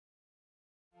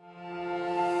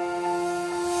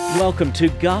Welcome to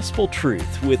Gospel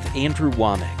Truth with Andrew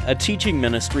Womack, a teaching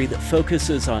ministry that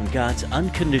focuses on God's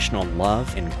unconditional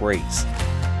love and grace.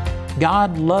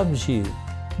 God loves you.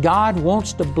 God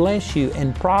wants to bless you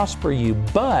and prosper you,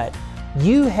 but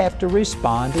you have to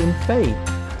respond in faith.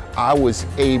 I was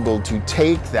able to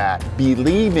take that,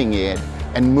 believing it,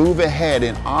 and move ahead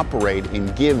and operate in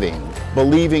giving,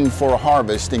 believing for a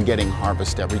harvest and getting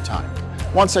harvest every time.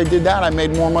 Once I did that, I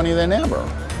made more money than ever.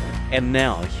 And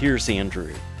now, here's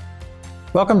Andrew.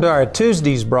 Welcome to our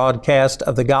Tuesday's broadcast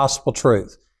of the Gospel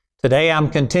Truth. Today I'm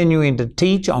continuing to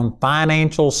teach on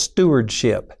financial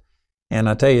stewardship. And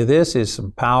I tell you, this is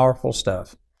some powerful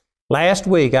stuff. Last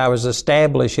week I was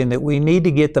establishing that we need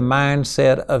to get the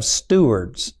mindset of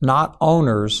stewards, not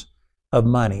owners of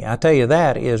money. I tell you,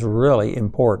 that is really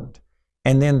important.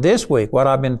 And then this week, what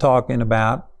I've been talking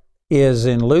about is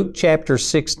in Luke chapter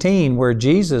 16, where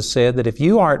Jesus said that if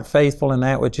you aren't faithful in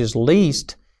that which is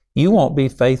least, you won't be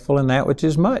faithful in that which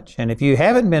is much. And if you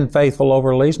haven't been faithful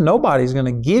over least, nobody's going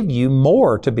to give you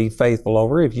more to be faithful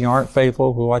over if you aren't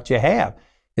faithful with what you have.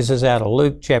 This is out of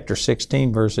Luke chapter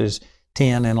 16, verses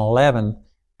 10 and 11,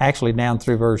 actually down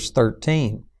through verse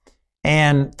 13.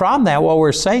 And from that, what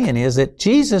we're saying is that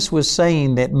Jesus was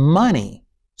saying that money,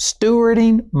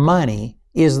 stewarding money,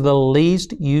 is the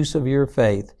least use of your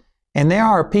faith. And there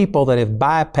are people that have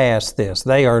bypassed this.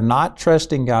 They are not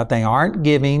trusting God. They aren't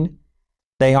giving.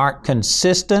 They aren't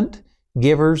consistent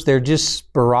givers. They're just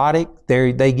sporadic.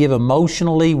 They give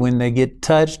emotionally when they get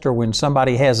touched or when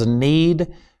somebody has a need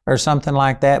or something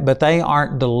like that. But they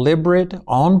aren't deliberate,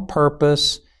 on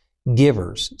purpose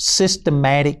givers,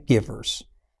 systematic givers.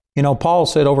 You know, Paul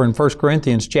said over in 1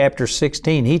 Corinthians chapter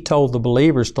 16, he told the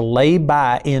believers to lay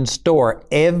by in store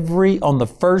on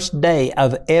the first day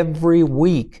of every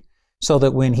week, so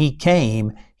that when he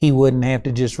came, he wouldn't have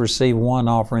to just receive one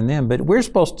offering then. But we're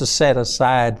supposed to set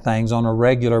aside things on a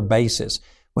regular basis.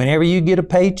 Whenever you get a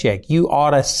paycheck, you ought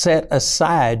to set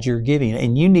aside your giving,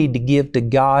 and you need to give to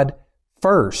God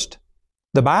first.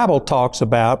 The Bible talks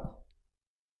about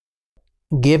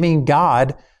giving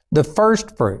God the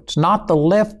first fruits, not the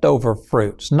leftover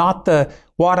fruits, not the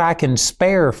what I can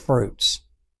spare fruits.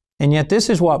 And yet this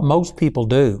is what most people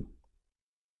do.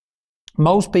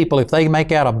 Most people, if they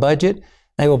make out a budget,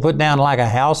 they will put down like a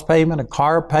house payment, a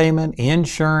car payment,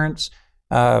 insurance,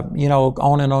 on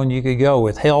and on you could go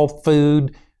with health,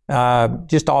 food,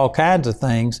 just all kinds of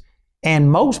things. And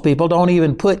most people don't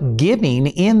even put giving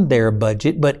in their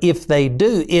budget, but if they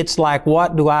do, it's like,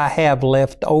 what do I have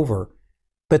left over?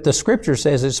 But the Scripture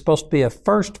says it's supposed to be a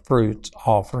first fruits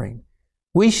offering.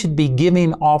 We should be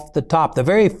giving off the top. The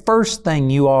very first thing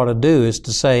you ought to do is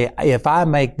to say, if I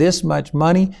make this much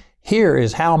money, here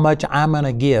is how much I'm going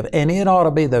to give. And it ought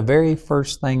to be the very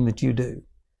first thing that you do.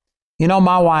 You know,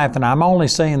 my wife and I'm only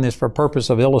saying this for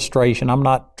purpose of illustration. I'm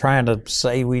not trying to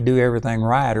say we do everything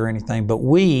right or anything, but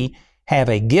we have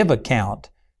a give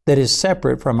account that is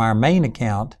separate from our main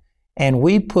account. And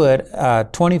we put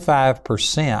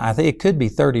 25%, I think it could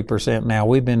be 30% now,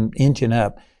 we've been inching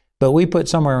up, but we put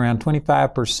somewhere around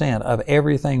 25% of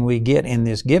everything we get in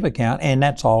this give account, and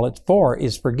that's all it's for,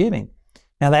 is for giving.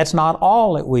 Now that's not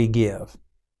all that we give.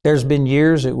 There's been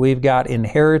years that we've got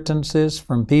inheritances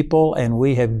from people, and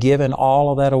we have given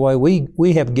all of that away.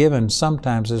 We have given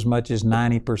sometimes as much as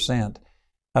 90%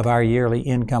 of our yearly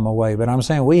income away, but I'm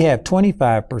saying we have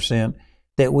 25%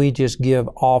 that we just give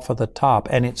off of the top,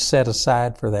 and it's set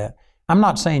aside for that. I'm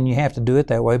not saying you have to do it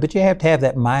that way, but you have to have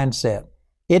that mindset.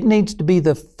 It needs to be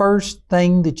the first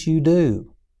thing that you do.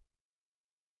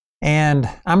 And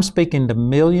I'm speaking to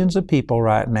millions of people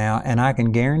right now, and I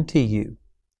can guarantee you,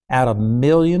 out of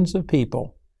millions of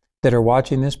people that are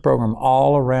watching this program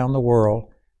all around the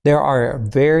world, there are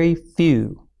very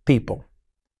few people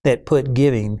that put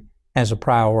giving as a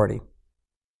priority.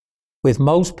 With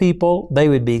most people, they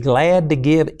would be glad to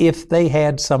give if they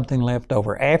had something left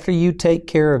over. After you take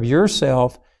care of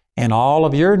yourself and all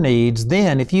of your needs,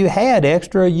 then if you had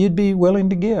extra, you'd be willing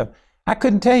to give. I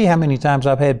couldn't tell you how many times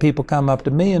I've had people come up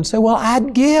to me and say, well,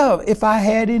 I'd give if I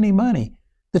had any money.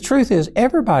 The truth is,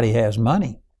 everybody has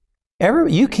money.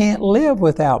 You can't live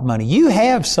without money. You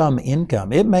have some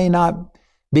income. It may not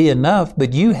be enough,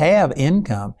 but you have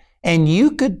income. And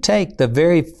you could take the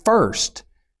very first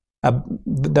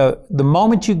the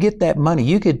moment you get that money,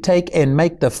 you could take and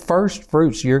make the first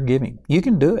fruits you're giving. You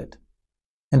can do it.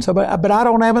 And so, but I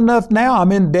don't have enough now.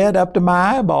 I'm in debt up to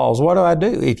my eyeballs. What do I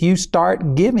do? If you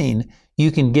start giving, you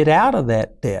can get out of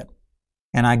that debt.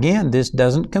 And again, this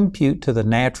doesn't compute to the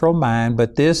natural mind,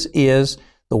 but this is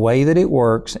the way that it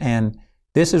works. And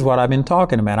this is what I've been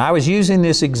talking about. I was using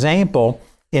this example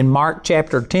in Mark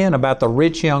chapter 10 about the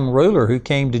rich young ruler who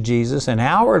came to Jesus and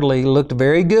outwardly looked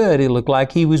very good. It looked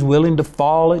like he was willing to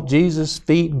fall at Jesus'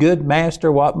 feet. Good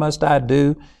master, what must I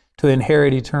do to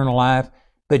inherit eternal life?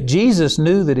 But Jesus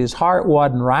knew that his heart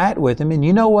wasn't right with him. And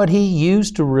you know what he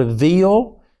used to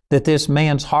reveal that this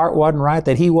man's heart wasn't right,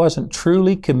 that he wasn't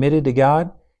truly committed to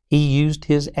God? He used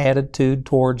his attitude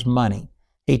towards money.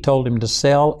 He told him to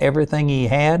sell everything he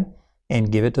had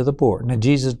and give it to the poor. Now,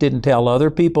 Jesus didn't tell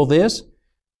other people this.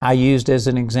 I used as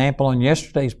an example on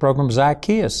yesterday's program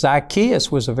Zacchaeus.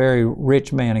 Zacchaeus was a very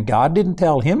rich man, and God didn't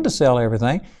tell him to sell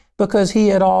everything because he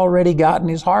had already gotten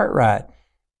his heart right.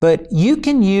 But you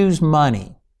can use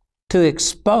money to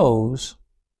expose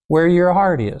where your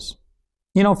heart is.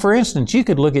 You know, for instance, you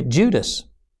could look at Judas.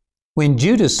 When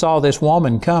Judas saw this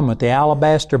woman come with the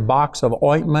alabaster box of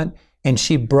ointment, and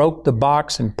she broke the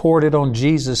box and poured it on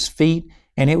Jesus' feet,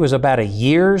 and it was about a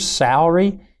year's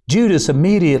salary, Judas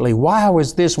immediately, why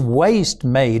was this waste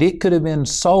made? It could have been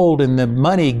sold and the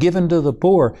money given to the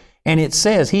poor. And it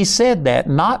says, he said that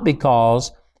not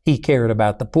because he cared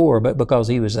about the poor, but because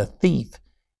he was a thief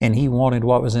and he wanted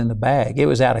what was in the bag. It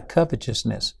was out of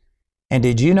covetousness. And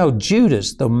did you know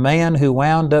Judas, the man who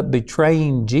wound up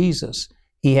betraying Jesus,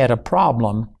 he had a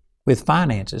problem with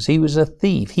finances. He was a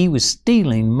thief. He was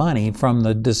stealing money from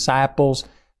the disciples'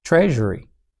 treasury.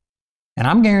 And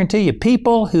I'm guarantee you,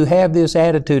 people who have this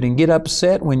attitude and get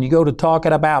upset when you go to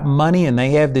talking about money and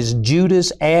they have this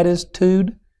Judas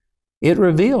attitude, it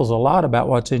reveals a lot about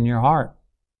what's in your heart.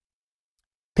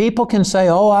 People can say,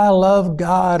 oh, I love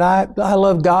God. I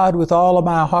love God with all of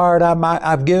my heart.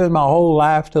 I've given my whole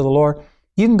life to the Lord.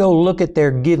 You can go look at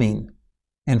their giving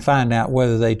and find out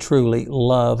whether they truly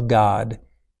love God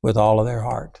with all of their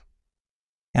heart.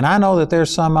 And I know that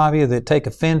there's some of you that take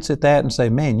offense at that and say,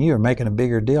 man, you are making a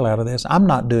bigger deal out of this. I'm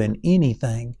not doing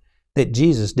anything that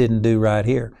Jesus didn't do right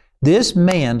here. This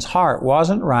man's heart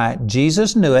wasn't right.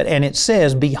 Jesus knew it. And it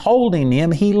says, beholding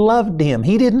him, he loved him.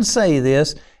 He didn't say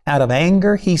this out of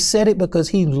anger. He said it because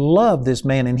he loved this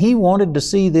man. And he wanted to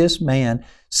see this man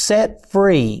set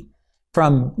free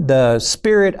from the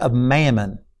spirit of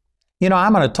mammon. You know,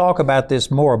 I'm going to talk about this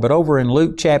more, but over in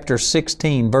Luke chapter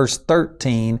 16, verse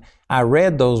 13, I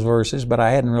read those verses, but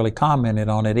I hadn't really commented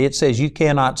on it. It says, you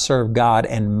cannot serve God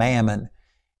and mammon.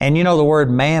 And you know the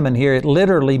word mammon here, it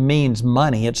literally means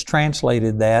money. It's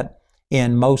translated that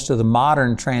in most of the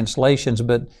modern translations.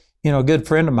 But, you know, a good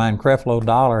friend of mine, Creflo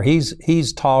Dollar,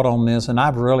 he's taught on this, and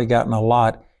I've really gotten a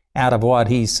lot out of what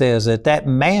he says, that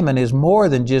mammon is more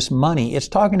than just money. It's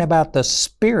talking about the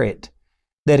spirit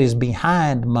that is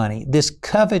behind money, this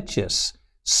covetous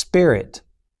spirit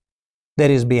that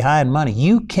is behind money.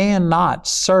 You cannot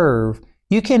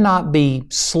be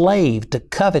slave to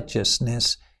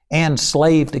covetousness and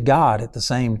slave to God at the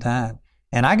same time.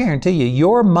 And I guarantee you,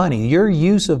 your money, your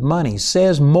use of money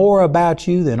says more about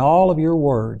you than all of your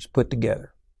words put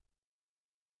together.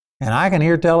 And I can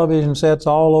hear television sets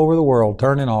all over the world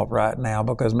turning off right now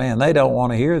because, man, they don't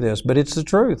want to hear this, but it's the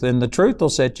truth, and the truth will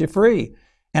set you free.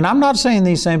 And I'm not saying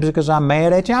these things because I'm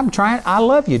mad at you. I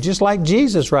love you, just like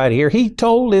Jesus right here. He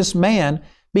told this man,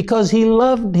 because he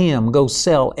loved him, go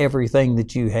sell everything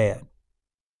that you had.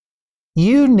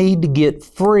 You need to get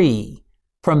free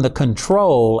from the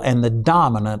control and the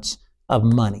dominance of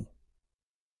money.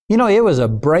 You know, it was a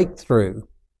breakthrough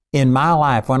in my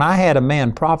life when I had a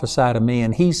man prophesy to me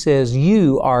and he says,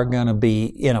 you are going to be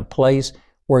in a place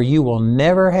where you will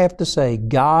never have to say,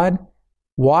 God,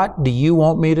 what do you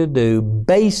want me to do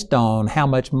based on how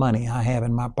much money I have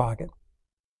in my pocket?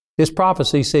 This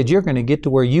prophecy said you're going to get to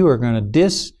where you are going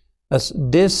to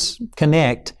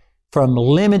disconnect from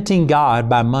limiting God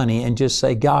by money and just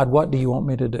say, God, what do you want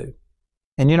me to do?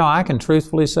 And you know, I can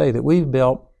truthfully say that we've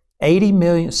built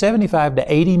 $75 to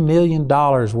 $80 million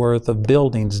worth of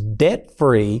buildings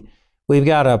debt-free. We've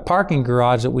got a parking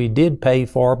garage that we did pay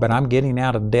for, but I'm getting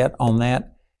out of debt on that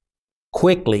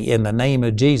quickly in the name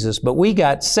of Jesus. But we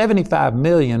got $75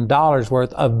 million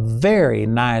worth of very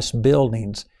nice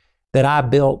buildings that I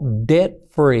built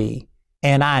debt-free,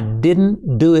 and I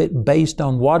didn't do it based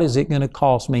on what is it going to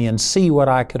cost me and see what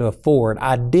I could afford.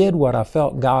 I did what I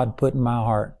felt God put in my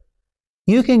heart.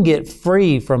 You can get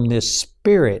free from this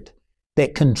spirit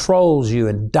that controls you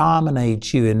and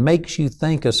dominates you and makes you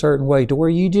think a certain way to where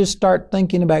you just start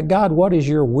thinking about, God, what is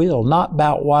your will? Not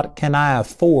about what can I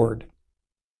afford.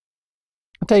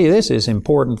 I'll tell you, this is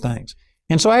important things.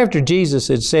 And so after Jesus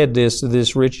had said this to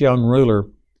this rich young ruler,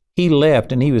 he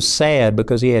left and he was sad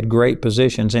because he had great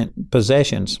possessions. And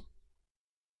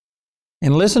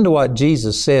listen to what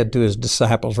Jesus said to his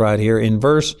disciples right here in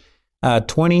verse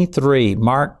 23,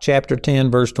 Mark chapter 10,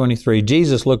 verse 23.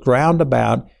 Jesus looked round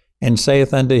about and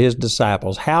saith unto his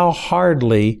disciples, How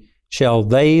hardly shall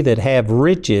they that have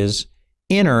riches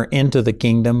enter into the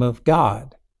kingdom of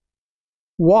God?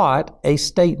 What a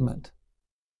statement.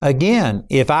 Again,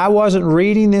 if I wasn't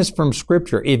reading this from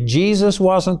Scripture, if Jesus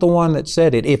wasn't the one that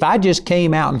said it, if I just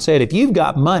came out and said, if you've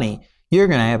got money, you're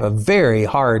going to have a very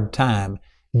hard time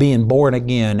being born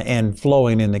again and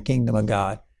flowing in the kingdom of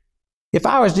God. If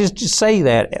I was just to say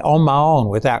that on my own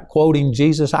without quoting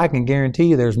Jesus, I can guarantee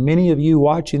you there's many of you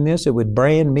watching this that would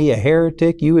brand me a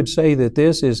heretic. You would say that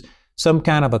this is some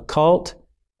kind of a cult,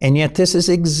 and yet this is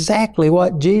exactly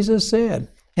what Jesus said.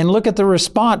 And look at the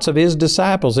response of His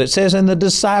disciples. It says, and the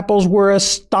disciples were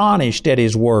astonished at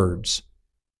His words.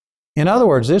 In other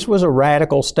words, this was a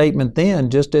radical statement then,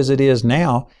 just as it is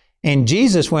now. And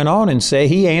Jesus went on and said,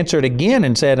 He answered again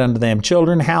and said unto them,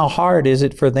 Children, how hard is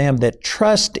it for them that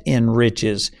trust in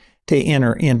riches to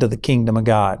enter into the kingdom of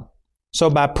God? So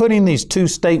by putting these two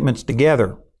statements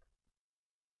together,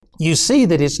 you see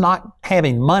that it's not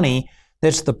having money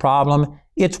that's the problem.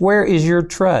 It's where is your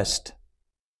trust?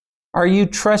 Are you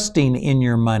trusting in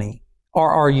your money,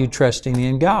 or are you trusting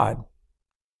in God?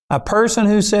 A person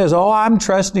who says, oh, I'm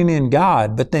trusting in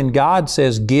God, but then God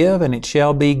says, give and it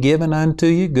shall be given unto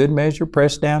you, good measure,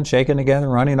 pressed down, shaken together,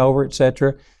 running over,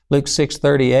 etc. Luke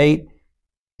 6:38.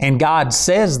 And God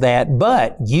says that,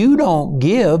 but you don't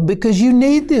give because you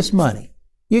need this money.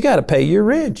 You got to pay your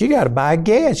rent. You got to buy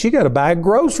gas. You got to buy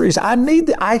groceries. I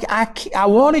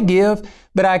want to give,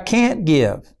 but I can't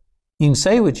give. You can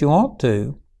say what you want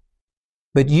to,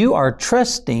 but you are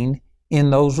trusting in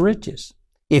those riches.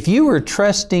 If you were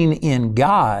trusting in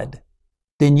God,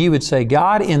 then you would say,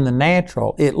 God, in the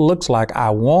natural, it looks like I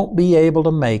won't be able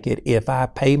to make it if I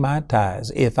pay my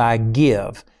tithes, if I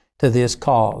give to this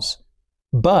cause.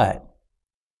 But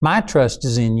my trust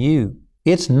is in you.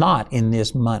 It's not in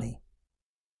this money.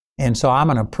 And so I'm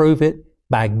going to prove it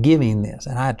by giving this,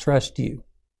 and I trust you.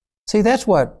 See, that's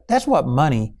what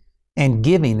money and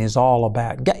giving is all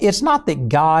about. It's not that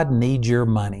God needs your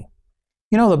money.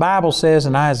 You know, the Bible says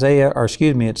in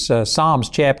Psalms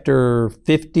chapter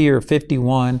 50 or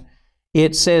 51,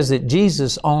 it says that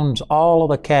Jesus owns all of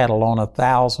the cattle on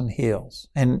 1,000 hills.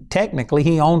 And technically,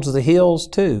 He owns the hills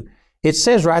too. It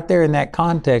says right there in that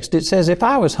context, it says, if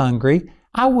I was hungry,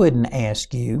 I wouldn't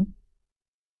ask you.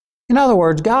 In other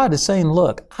words, God is saying,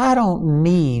 look, I don't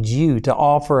need you to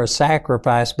offer a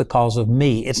sacrifice because of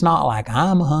me. It's not like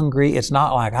I'm hungry. It's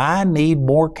not like I need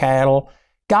more cattle.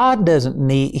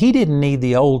 He didn't need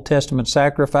the Old Testament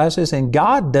sacrifices, and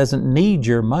God doesn't need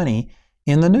your money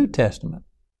in the New Testament.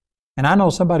 And I know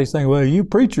somebody's saying, well, you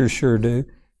preachers sure do.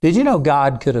 Did you know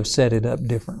God could have set it up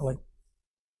differently?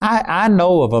 I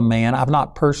know of a man, I've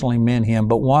not personally met him,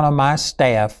 but one of my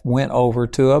staff went over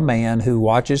to a man who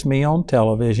watches me on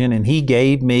television, and he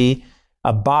gave me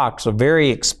a box of very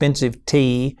expensive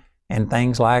tea and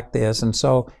things like this. And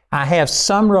so I have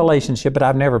some relationship, but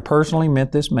I've never personally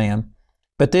met this man.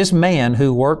 But this man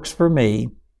who works for me,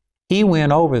 he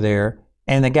went over there,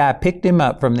 and the guy picked him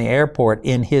up from the airport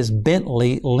in his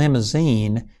Bentley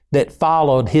limousine that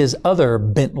followed his other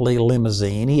Bentley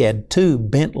limousine. He had two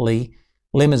Bentley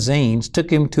limousines,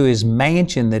 took him to his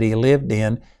mansion that he lived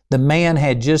in. The man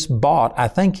had just bought, I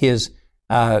think, his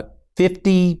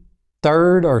 53rd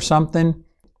or something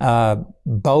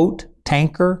boat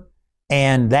tanker.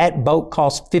 And that boat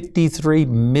cost $53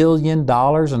 million,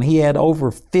 and he had over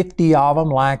 50 of them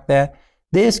like that.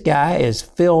 This guy is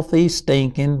filthy,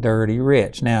 stinking, dirty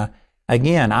rich. Now,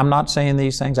 again, I'm not saying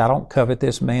these things. I don't covet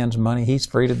this man's money. He's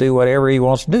free to do whatever he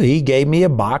wants to do. He gave me a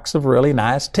box of really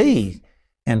nice tea,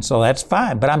 and so that's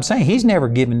fine. But I'm saying he's never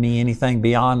given me anything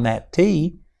beyond that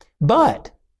tea,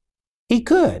 but he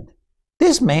could.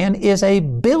 This man is a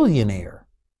billionaire.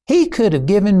 He could have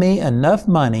given me enough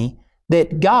money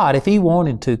that God, if He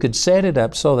wanted to, could set it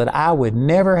up so that I would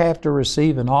never have to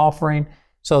receive an offering,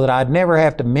 so that I'd never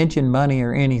have to mention money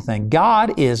or anything.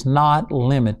 God is not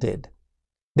limited.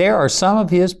 There are some of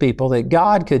His people that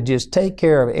God could just take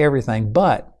care of everything,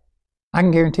 but I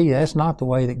can guarantee you that's not the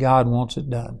way that God wants it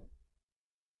done.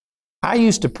 I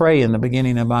used to pray in the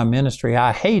beginning of my ministry.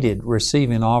 I hated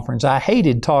receiving offerings. I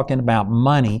hated talking about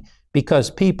money,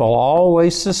 because people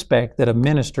always suspect that a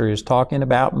minister is talking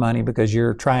about money because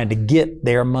you're trying to get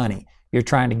their money. You're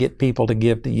trying to get people to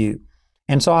give to you.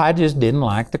 And so I just didn't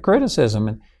like the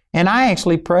criticism. And I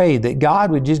actually prayed that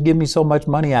God would just give me so much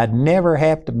money I'd never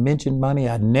have to mention money.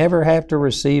 I'd never have to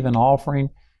receive an offering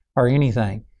or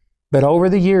anything. But over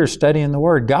the years studying the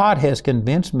Word, God has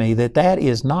convinced me that that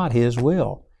is not His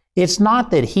will. It's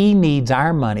not that He needs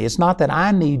our money. It's not that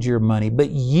I need your money, but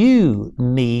you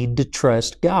need to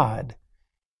trust God.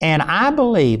 And I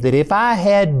believe that if I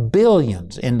had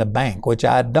billions in the bank, which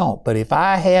I don't, but if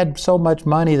I had so much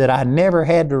money that I never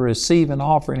had to receive an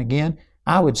offering again,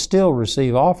 I would still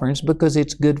receive offerings because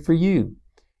it's good for you.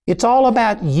 It's all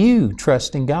about you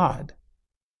trusting God.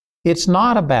 It's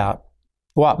not about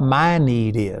what my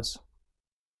need is.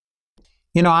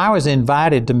 You know, I was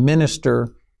invited to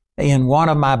minister in one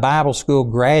of my Bible school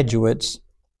graduates'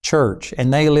 church,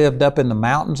 and they lived up in the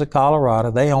mountains of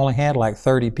Colorado. They only had like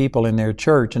 30 people in their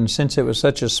church, and since it was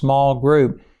such a small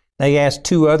group, they asked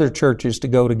 2 other churches to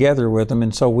go together with them,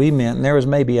 and so we met, and there was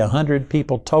maybe 100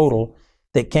 people total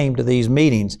that came to these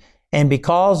meetings. And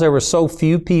because there were so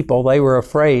few people, they were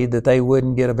afraid that they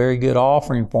wouldn't get a very good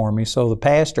offering for me, so the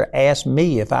pastor asked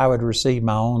me if I would receive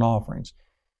my own offerings.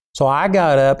 So I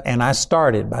got up and I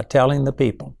started by telling the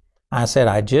people, I said,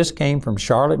 I just came from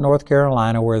Charlotte, North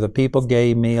Carolina, where the people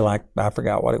gave me, like, I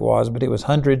forgot what it was, but it was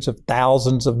hundreds of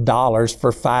thousands of dollars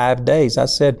for 5 days. I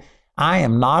said, I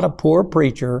am not a poor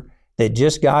preacher that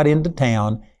just got into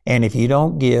town, and if you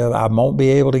don't give, I won't be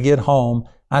able to get home.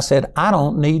 I said, I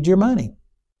don't need your money.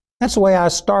 That's the way I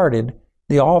started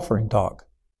the offering talk.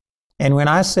 And when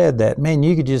I said that, man,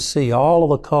 you could just see all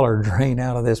of the color drain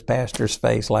out of this pastor's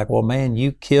face, like, well, man,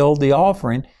 you killed the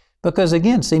offering. Because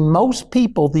again, see, most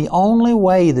people, the only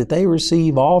way that they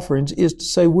receive offerings is to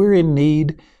say, we're in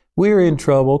need, we're in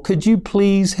trouble, could you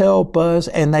please help us?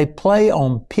 And they play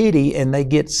on pity and they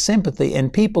get sympathy,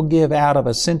 and people give out of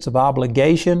a sense of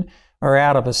obligation or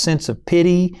out of a sense of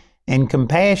pity and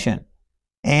compassion.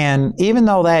 And even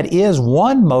though that is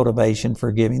one motivation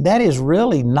for giving, that is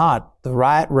really not the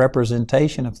right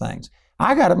representation of things.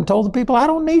 I got up and told the people, I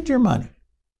don't need your money.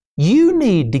 You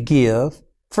need to give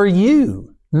for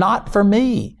you, not for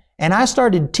me. And I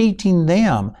started teaching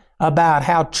them about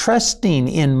how trusting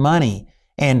in money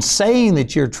and saying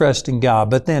that you're trusting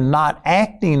God, but then not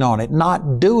acting on it,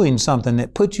 not doing something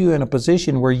that puts you in a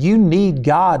position where you need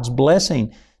God's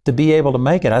blessing to be able to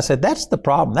make it. I said, that's the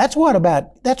problem. That's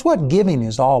what giving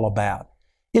is all about.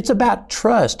 It's about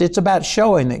trust. It's about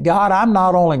showing that, God, I'm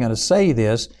not only going to say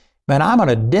this, but I'm going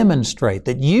to demonstrate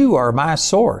that you are my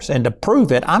source. And to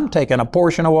prove it, I'm taking a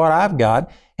portion of what I've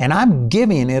got and I'm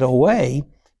giving it away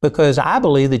because I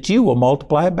believe that you will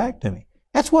multiply it back to me.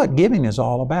 That's what giving is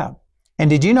all about. And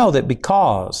did you know that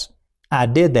because I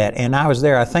did that, and I was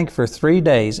there, I think, for 3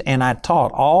 days, and I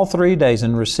taught all 3 days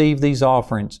and received these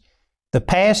offerings, the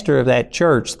pastor of that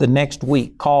church the next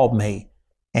week called me,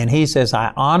 and he says,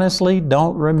 I honestly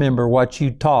don't remember what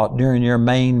you taught during your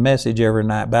main message every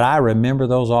night, but I remember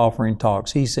those offering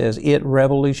talks. He says, it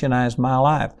revolutionized my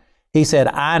life. He said,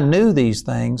 I knew these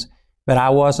things, but I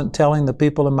wasn't telling the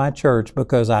people in my church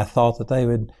because I thought that they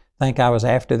would think I was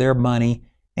after their money.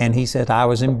 And he said, I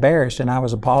was embarrassed and I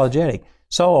was apologetic.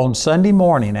 So on Sunday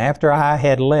morning, after I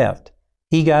had left,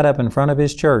 he got up in front of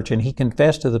his church and he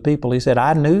confessed to the people. He said,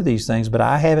 I knew these things, but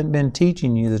I haven't been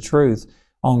teaching you the truth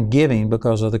on giving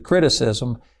because of the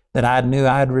criticism that I knew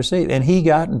I'd received. And he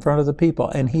got in front of the people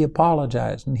and he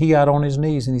apologized and he got on his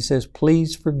knees and he says,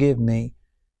 please forgive me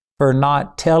for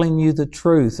not telling you the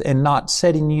truth and not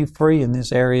setting you free in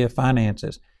this area of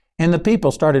finances. And the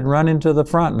people started running to the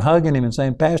front and hugging him and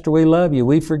saying, Pastor, we love you,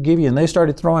 we forgive you. And they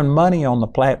started throwing money on the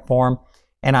platform.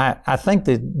 And I think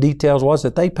the details was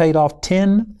that they paid off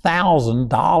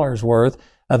 $10,000 worth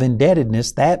of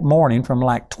indebtedness that morning from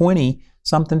like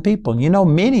 20-something people. And you know,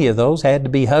 many of those had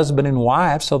to be husband and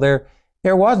wife, so there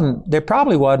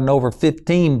probably wasn't over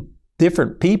 15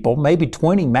 different people, maybe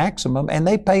 20 maximum, and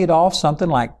they paid off something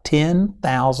like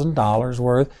 $10,000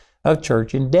 worth of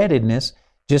church indebtedness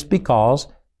just because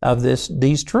of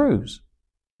these truths.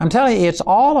 I'm telling you, it's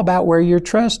all about where your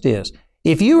trust is.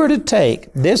 If you were to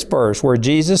take this verse where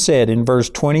Jesus said in verse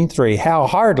 23, how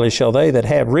hardly shall they that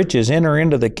have riches enter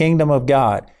into the kingdom of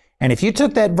God? And if you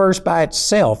took that verse by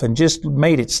itself and just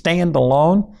made it stand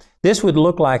alone, this would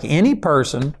look like any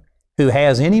person who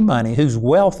has any money, who's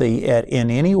wealthy in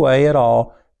any way at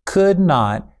all, could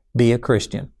not be a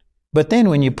Christian. But then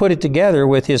when you put it together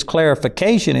with his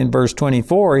clarification in verse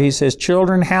 24, he says,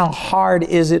 children, how hard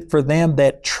is it for them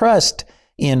that trust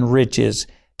in riches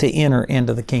to enter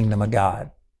into the kingdom of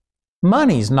God?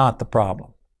 Money's not the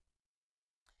problem.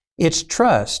 It's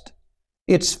trust.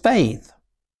 It's faith.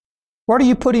 What are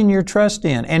you putting your trust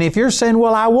in? And if you're saying,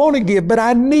 well, I want to give, but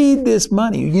I need this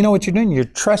money, you know what you're doing? You're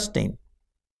trusting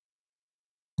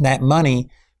that money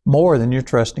more than you're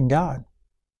trusting God.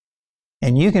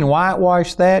 And you can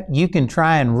whitewash that. You can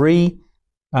try and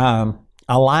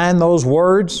align those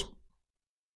words,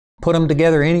 put them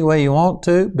together any way you want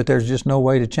to, but there's just no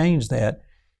way to change that.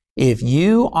 If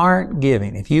you aren't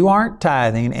giving, if you aren't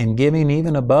tithing and giving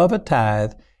even above a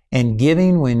tithe and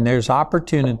giving when there's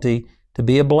opportunity to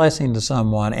be a blessing to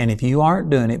someone, and if you aren't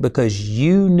doing it because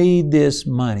you need this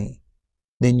money,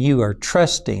 then you are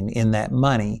trusting in that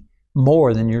money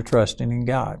more than you're trusting in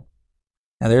God.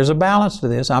 Now there's a balance to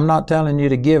this. I'm not telling you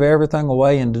to give everything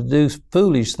away and to do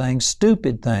foolish things,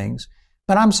 stupid things,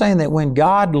 but I'm saying that when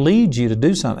God leads you to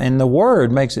do something, and the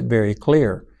Word makes it very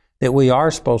clear that we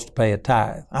are supposed to pay a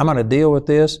tithe. I'm going to deal with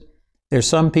this. There's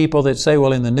some people that say,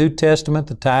 well, in the New Testament,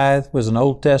 the tithe was an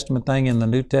Old Testament thing. In the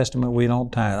New Testament, we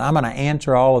don't tithe. I'm going to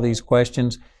answer all of these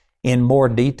questions in more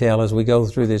detail as we go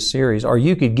through this series. Or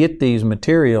you could get these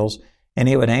materials and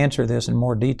it would answer this in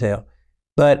more detail.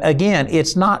 But again,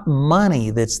 it's not money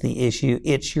that's the issue.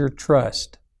 It's your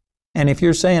trust. And if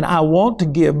you're saying, I want to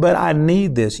give, but I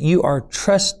need this, you are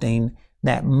trusting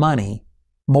that money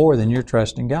more than you're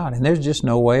trusting God. And there's just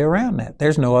no way around that.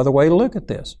 There's no other way to look at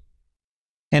this.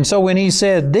 And so when he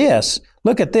said this,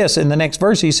 look at this in the next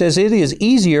verse, he says, it is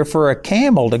easier for a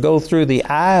camel to go through the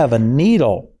eye of a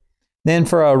needle than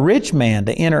for a rich man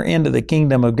to enter into the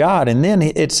kingdom of God. And then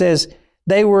it says,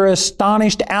 they were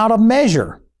astonished out of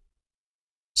measure,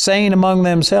 saying among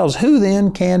themselves, who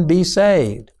then can be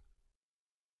saved?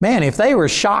 Man, if they were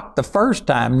shocked the first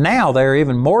time, now they're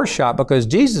even more shocked because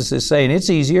Jesus is saying it's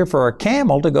easier for a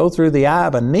camel to go through the eye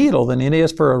of a needle than it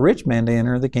is for a rich man to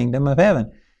enter the kingdom of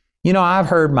heaven. You know, I've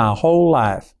heard my whole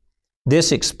life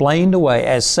this explained away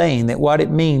as saying that what it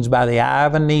means by the eye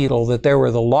of a needle, that there were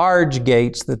the large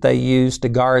gates that they used to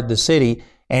guard the city,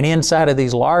 and inside of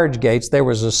these large gates there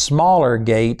was a smaller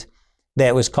gate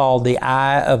that was called the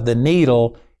eye of the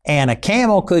needle, and a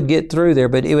camel could get through there,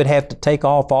 but it would have to take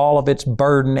off all of its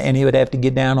burden and it would have to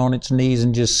get down on its knees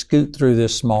and just scoot through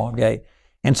this small gate.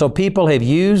 And so people have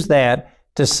used that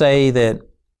to say that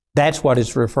that's what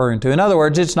it's referring to. In other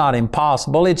words, it's not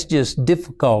impossible, it's just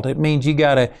difficult. It means you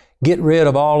got to get rid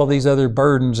of all of these other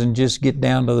burdens and just get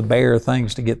down to the bare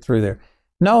things to get through there.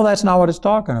 No, that's not what it's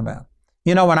talking about.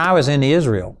 You know, when I was in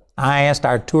Israel, I asked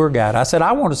our tour guide, I said,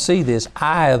 I want to see this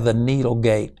eye of the needle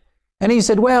gate. And he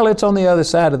said, well, it's on the other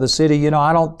side of the city. You know,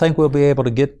 I don't think we'll be able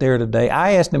to get there today.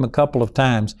 I asked him a couple of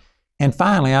times. And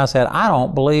finally I said, I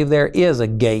don't believe there is a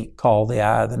gate called the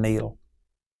eye of the needle.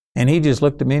 And he just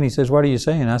looked at me and he says, what are you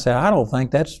saying? I said, I don't think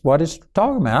that's what it's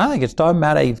talking about. I think it's talking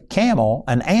about a camel,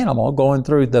 an animal, going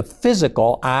through the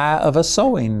physical eye of a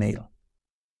sewing needle.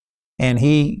 And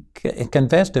he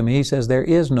confessed to me, he says, there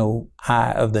is no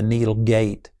eye of the needle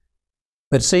gate.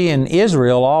 But see, in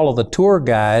Israel, all of the tour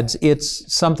guides,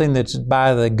 it's something that's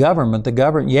by the government.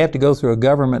 You have to go through a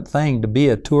government thing to be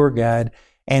a tour guide,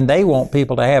 and they want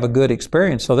people to have a good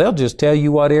experience. So they'll just tell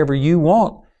you whatever you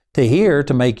want to hear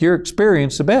to make your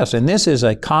experience the best. And this is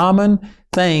a common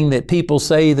thing that people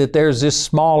say that there's this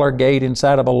smaller gate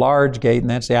inside of a large gate, and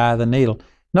that's the eye of the needle.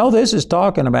 No, this is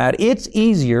talking about it's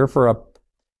easier for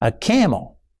a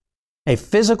camel, a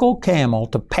physical camel,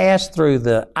 to pass through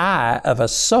the eye of a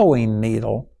sewing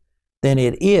needle than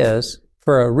it is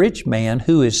for a rich man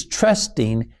who is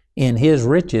trusting in his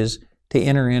riches to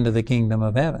enter into the kingdom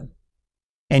of heaven.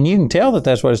 And you can tell that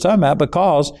that's what it's talking about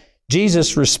because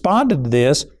Jesus responded to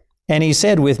this and he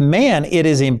said, with man it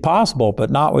is impossible, but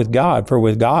not with God, for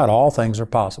with God all things are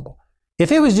possible.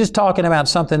 If it was just talking about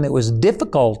something that was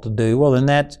difficult to do, well then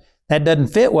that doesn't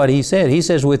fit what he said. He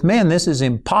says, with men this is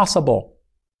impossible.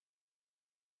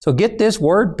 So get this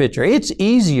word picture. It's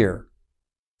easier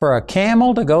for a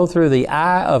camel to go through the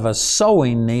eye of a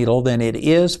sewing needle than it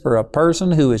is for a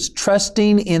person who is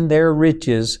trusting in their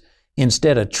riches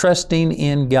instead of trusting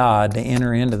in God to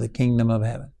enter into the kingdom of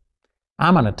heaven.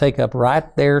 I'm going to take up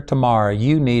right there tomorrow.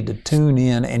 You need to tune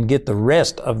in and get the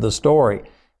rest of the story.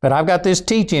 But I've got this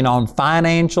teaching on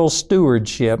financial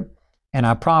stewardship, and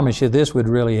I promise you this would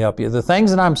really help you. The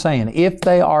things that I'm saying, if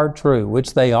they are true,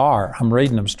 which they are, I'm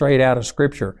reading them straight out of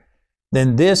Scripture,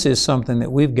 then this is something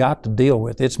that we've got to deal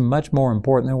with. It's much more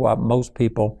important than what most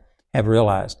people have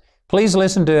realized. Please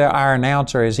listen to our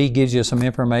announcer as he gives you some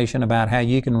information about how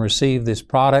you can receive this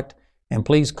product, and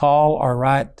please call or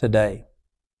write today.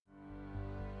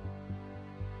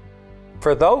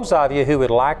 For those of you who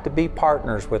would like to be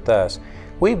partners with us,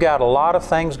 we've got a lot of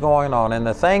things going on, and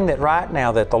the thing that right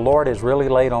now that the Lord has really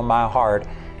laid on my heart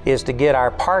is to get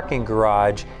our parking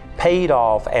garage paid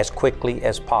off as quickly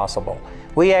as possible.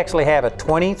 We actually have a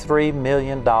 $23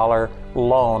 million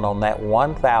loan on that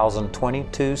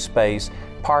 1,022 space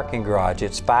parking garage.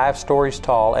 It's 5 stories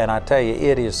tall, and I tell you,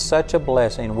 it is such a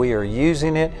blessing. We are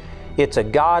using it. It's a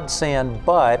godsend,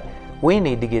 but we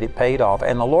need to get it paid off.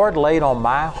 And the Lord laid on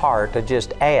my heart to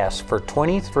just ask for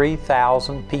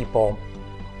 23,000 people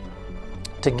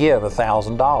to give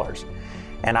 $1,000.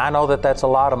 And I know that that's a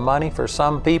lot of money for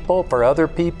some people. For other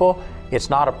people, it's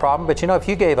not a problem. But you know, if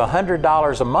you gave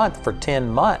 $100 a month for 10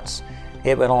 months,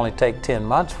 It would only take 10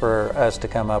 months for us to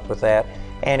come up with that.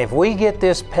 And if we get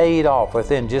this paid off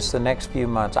within just the next few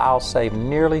months, I'll save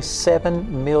nearly $7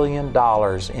 million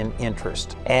in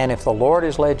interest. And if the Lord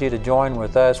has led you to join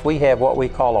with us, we have what we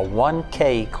call a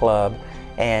 1K club,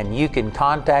 and you can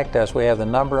contact us. We have the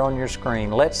number on your screen.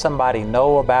 Let somebody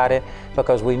know about it,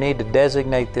 because we need to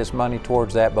designate this money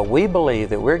towards that. But we believe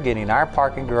that we're getting our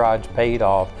parking garage paid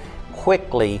off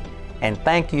quickly, and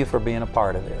thank you for being a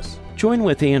part of this. Join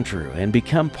with Andrew and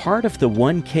become part of the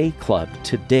 1K Club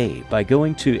today by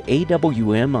going to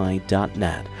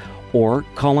awmi.net or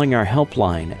calling our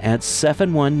helpline at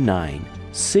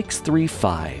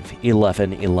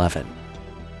 719-635-1111.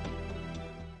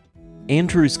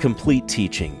 Andrew's complete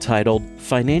teaching, titled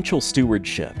Financial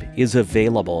Stewardship, is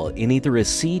available in either a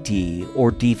CD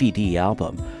or DVD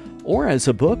album, or as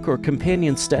a book or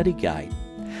companion study guide.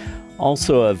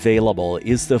 Also available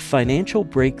is the Financial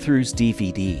Breakthroughs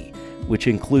DVD, which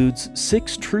includes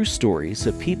 6 true stories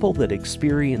of people that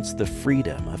experienced the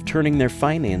freedom of turning their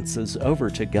finances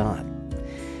over to God.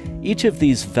 Each of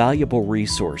these valuable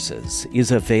resources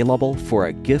is available for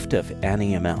a gift of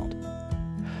any amount.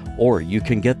 Or you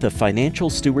can get the Financial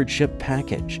Stewardship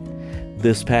Package.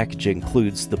 This package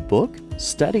includes the book,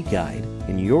 study guide,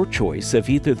 and your choice of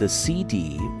either the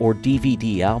CD or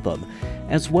DVD album,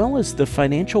 as well as the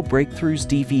Financial Breakthroughs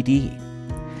DVD.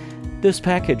 This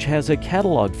package has a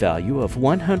catalog value of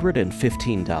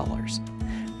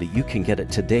 $115, but you can get it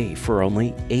today for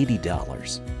only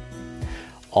 $80.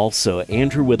 Also,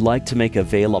 Andrew would like to make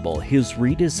available his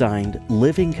redesigned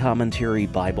Living Commentary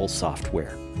Bible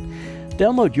software.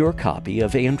 Download your copy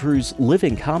of Andrew's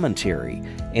Living Commentary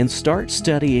and start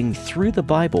studying through the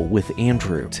Bible with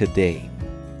Andrew today.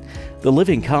 The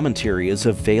Living Commentary is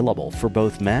available for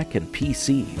both Mac and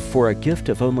PC for a gift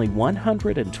of only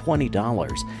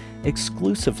 $120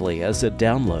 exclusively as a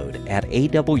download at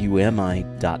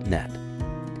awmi.net.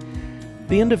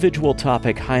 The individual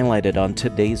topic highlighted on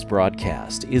today's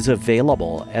broadcast is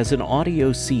available as an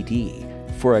audio CD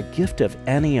for a gift of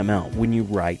any amount when you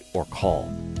write or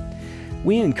call.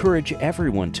 We encourage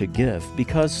everyone to give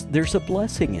because there's a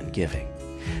blessing in giving.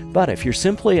 But if you're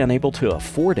simply unable to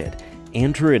afford it,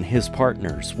 Andrew and his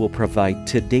partners will provide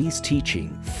today's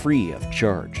teaching free of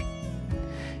charge.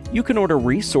 You can order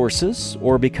resources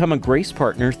or become a Grace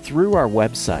Partner through our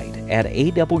website at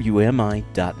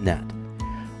awmi.net.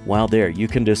 While there, you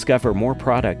can discover more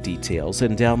product details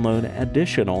and download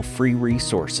additional free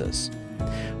resources.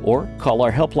 Or call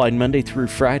our helpline Monday through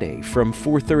Friday from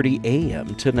 4:30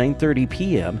 a.m. to 9:30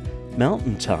 p.m.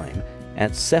 Mountain Time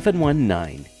at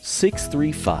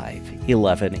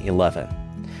 719-635-1111.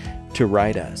 To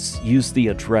write us, use the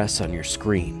address on your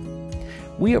screen.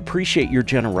 We appreciate your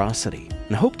generosity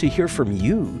and hope to hear from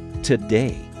you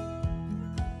today.